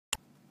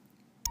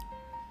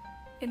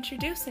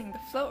Introducing the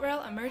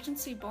FloatRail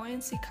Emergency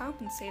Buoyancy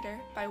Compensator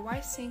by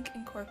YSync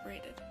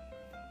Incorporated.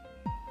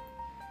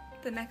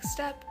 The next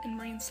step in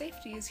marine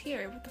safety is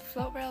here with the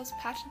FloatRail's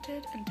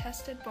patented and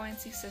tested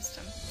buoyancy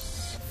system.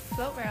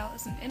 FloatRail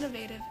is an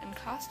innovative and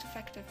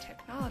cost-effective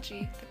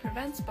technology that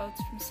prevents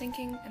boats from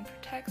sinking and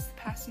protects the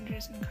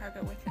passengers and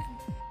cargo within.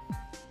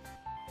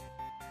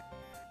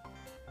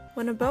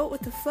 When a boat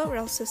with the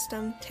FloatRail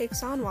system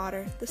takes on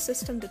water, the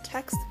system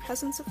detects the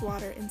presence of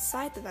water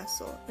inside the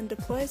vessel and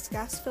deploys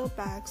gas-filled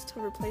bags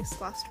to replace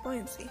lost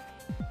buoyancy.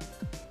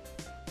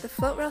 The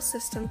FloatRail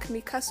system can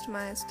be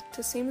customized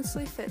to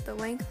seamlessly fit the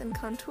length and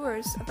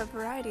contours of a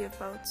variety of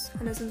boats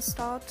and is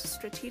installed to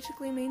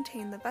strategically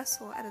maintain the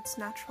vessel at its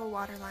natural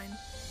waterline.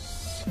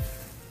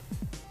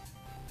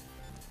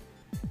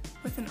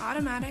 With an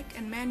automatic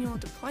and manual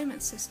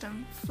deployment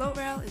system,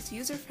 FloatRail is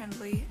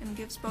user-friendly and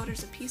gives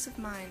boaters a peace of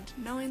mind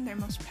knowing their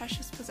most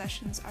precious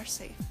possessions are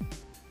safe.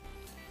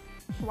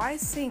 Why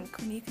sink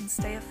when you can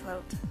stay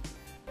afloat?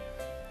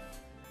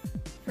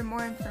 For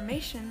more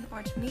information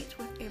or to meet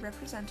with a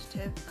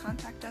representative,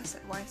 contact us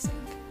at YSync.